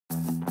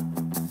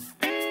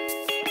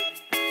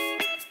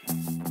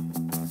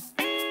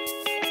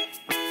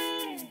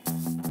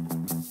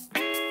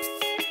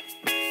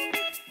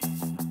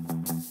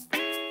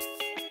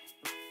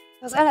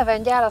Az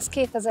Eleven Gyál az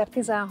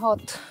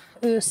 2016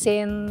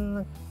 őszén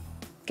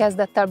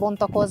kezdett el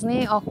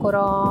bontakozni, akkor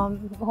a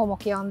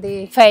Homoki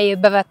Andi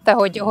fejébe vette,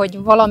 hogy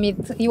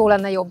valamit jó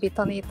lenne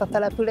jobbítani itt a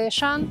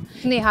településen.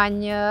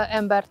 Néhány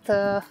embert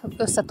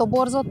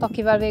összetoborzott,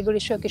 akivel végül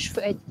is ők is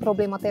egy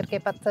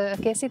problématérképet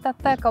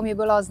készítettek,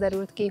 amiből az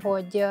derült ki,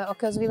 hogy a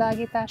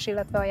közvilágítás,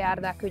 illetve a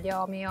járdák ügye,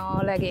 ami a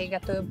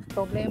legégetőbb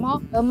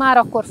probléma. Már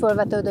akkor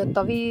felvetődött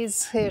a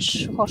víz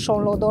és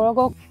hasonló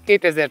dolgok.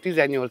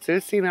 2018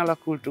 őszén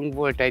alakultunk,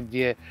 volt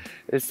egy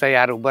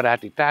összejáró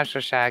baráti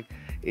társaság,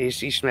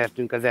 és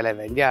ismertünk az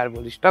Eleven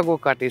Gyálból is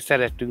tagokat, és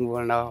szerettünk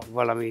volna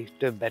valami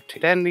többet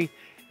tenni,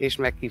 és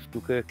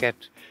meghívtuk őket,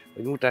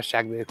 hogy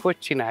mutassák be, ők hogy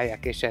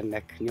csinálják, és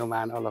ennek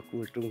nyomán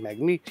alakultunk meg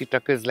mi. Itt a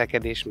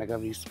közlekedés meg a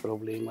víz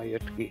probléma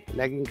jött ki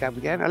leginkább.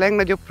 Igen. A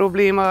legnagyobb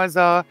probléma az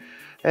a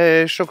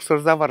sokszor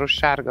zavaros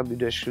sárga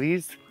büdös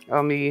víz,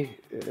 ami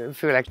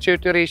főleg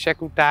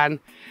csőtörések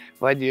után,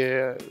 vagy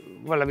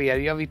valamilyen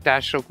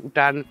javítások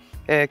után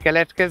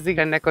keletkezik.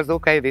 Ennek az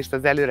oka egyrészt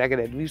az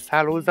előregedett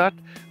vízhálózat,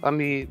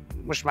 ami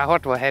most már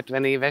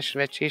 60-70 éves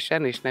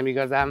Vecsésen, és nem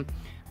igazán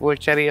volt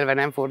cserélve,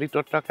 nem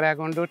fordítottak rá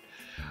gondot.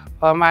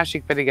 A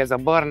másik pedig ez a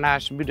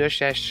barnás,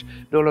 büdöses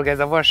dolog, ez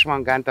a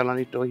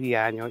vasmangántalanító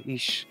hiánya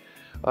is,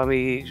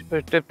 ami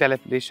több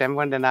településen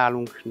van, de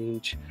nálunk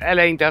nincs.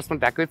 Eleinte azt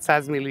mondták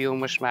 500 millió,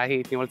 most már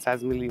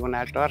 700-800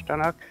 milliónál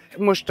tartanak.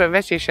 Most a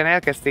Vecsésen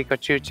elkezdték a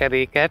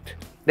csőcseréket,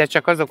 de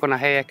csak azokon a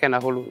helyeken,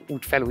 ahol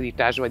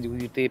útfelújítás vagy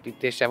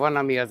útépítése van,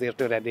 ami azért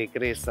töredék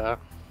rész a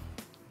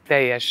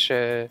teljes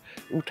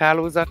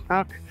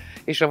úthálózatnak,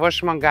 és a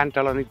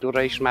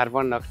vasmangántalanítóra is már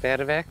vannak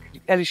tervek.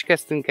 El is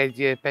kezdtünk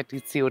egy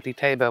petíciót itt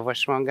helyben a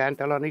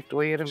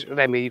vasmangántalanítóért, és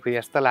reméljük, hogy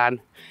ez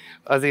talán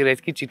azért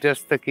egy kicsit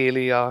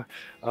ösztökéli a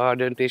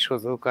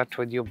döntéshozókat,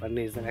 hogy jobban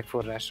nézzenek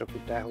források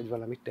után, hogy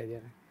valamit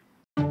tegyenek.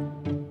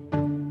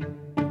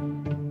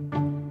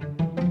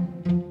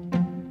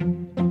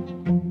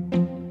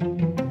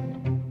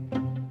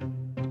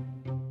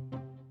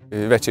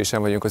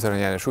 Vecsésen vagyunk az Arany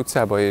János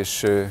utcába,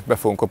 és be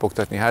fogunk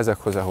kopogtatni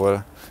házakhoz,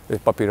 ahol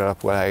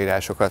papíralapú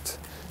aláírásokat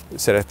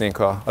szeretnénk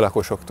a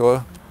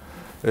lakosoktól,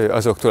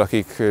 azoktól,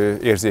 akik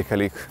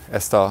érzékelik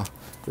ezt a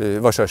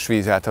vasas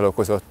víz által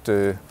okozott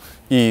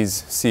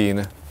íz,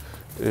 szín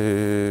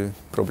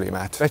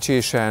problémát.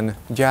 Vecsésen,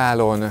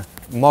 Gyálon,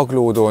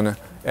 Maglódon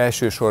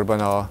elsősorban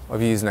a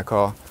víznek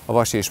a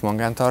vas és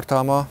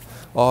mangántartalma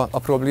a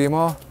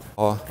probléma.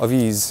 A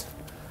víz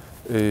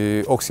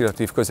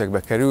oxidatív közegbe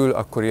kerül,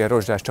 akkor ilyen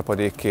rozsdás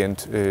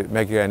csapadékként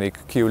megjelenik,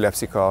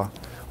 kiülepszik a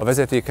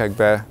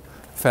vezetékekbe,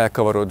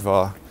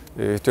 felkavarodva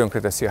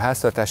tönkreteszi a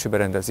háztartási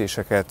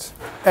berendezéseket.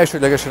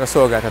 Elsődlegesen a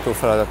szolgáltató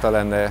feladata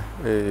lenne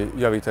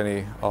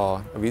javítani a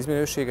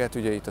vízminőséget,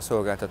 ugye itt a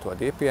szolgáltató a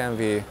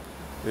DPNV,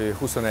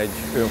 21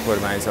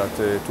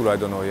 önkormányzat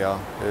tulajdonolja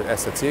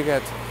ezt a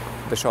céget,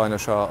 de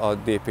sajnos a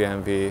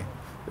DPNV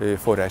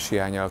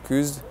forráshiánnyal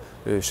küzd,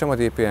 sem a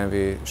DPNV,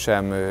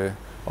 sem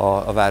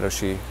a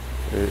városi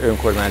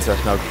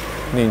önkormányzatnak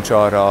nincs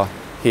arra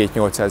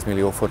 7-800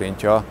 millió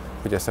forintja,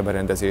 hogy ezt a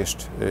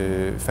berendezést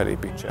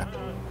felépítse.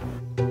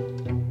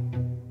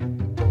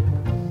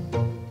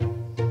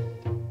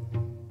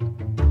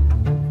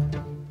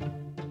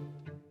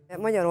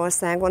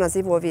 Magyarországon az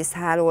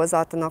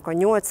ivóvízhálózatnak a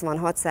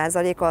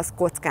 86%-a az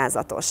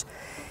kockázatos.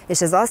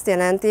 És ez azt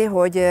jelenti,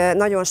 hogy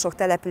nagyon sok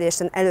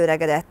településen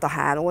előregedett a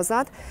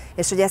hálózat,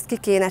 és hogy ezt ki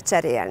kéne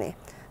cserélni.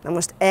 Na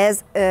most ez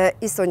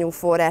iszonyú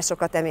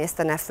forrásokat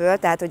emésztene föl,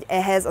 tehát hogy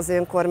ehhez az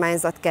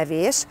önkormányzat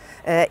kevés,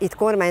 itt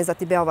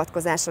kormányzati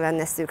beavatkozásra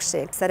lenne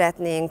szükség.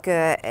 Szeretnénk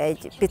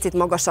egy picit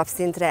magasabb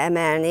szintre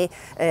emelni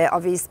a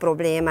víz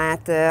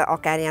problémát,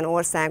 akár ilyen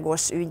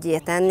országos üggyé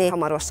tenni,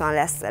 hamarosan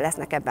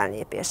lesznek ebben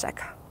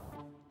lépések.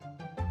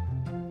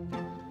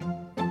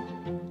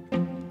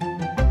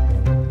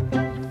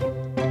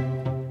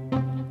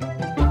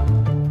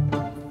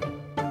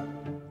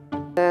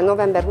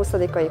 November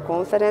 20-ai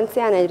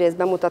konferencián egyrészt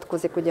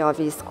bemutatkozik ugye a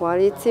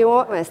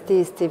vízkoalíció, ez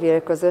 10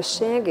 civil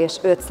közösség és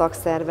 5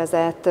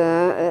 szakszervezet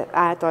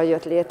által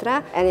jött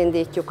létre.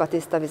 Elindítjuk a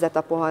Tiszta vizet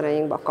a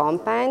poharainkba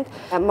kampányt.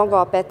 Maga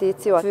a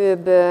petíció a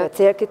főbb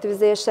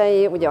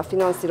célkitűzései, ugye a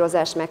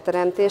finanszírozás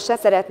megteremtése.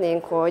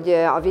 Szeretnénk, hogy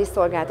a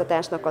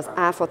vízszolgáltatásnak az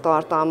áfa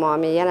tartalma,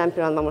 ami jelen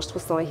pillanatban most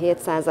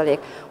 27%,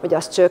 hogy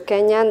az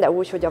csökkenjen, de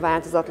úgy, hogy a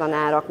változatlan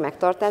árak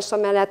megtartása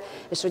mellett,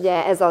 és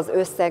ugye ez az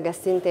összeg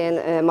szintén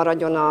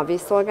maradjon a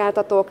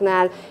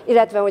vízszolgáltatóknál,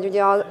 illetve hogy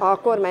ugye a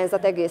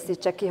kormányzat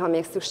egészítse ki, ha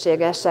még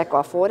szükségesek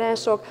a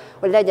források,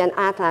 hogy legyen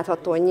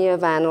átlátható,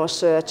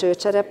 nyilvános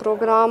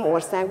csőcsereprogram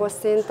országos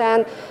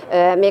szinten,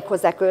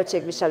 méghozzá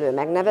költségviselő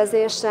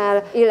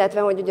megnevezéssel, illetve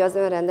hogy ugye az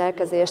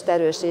önrendelkezést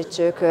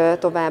erősítsük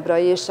továbbra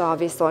is a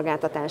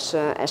vízszolgáltatás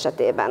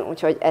esetében,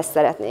 úgyhogy ezt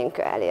szeretnénk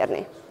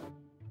elérni.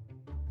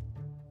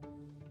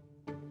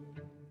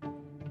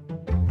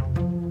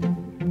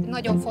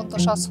 Nagyon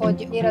fontos az,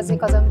 hogy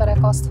érezzék az emberek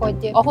azt,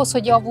 hogy ahhoz,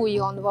 hogy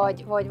javuljon,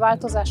 vagy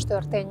változás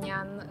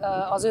történjen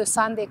az ő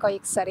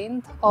szándékaik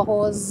szerint,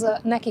 ahhoz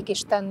nekik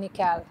is tenni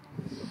kell.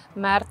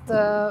 mert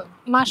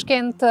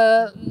másként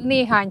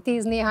néhány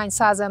tíz, néhány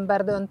száz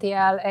ember dönti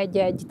el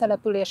egy-egy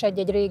település,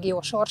 egy-egy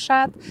régió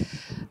sorsát,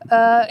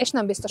 és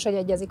nem biztos, hogy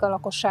egyezik a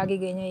lakosság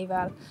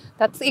igényeivel.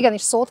 Tehát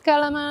igenis szót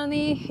kell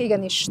emelni,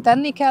 igenis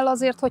tenni kell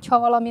azért, hogyha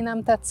valami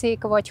nem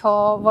tetszik, vagy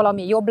ha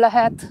valami jobb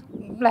lehet,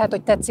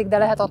 hogy tetszik, de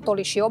lehet attól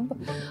is jobb,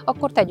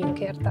 akkor tegyünk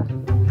érte.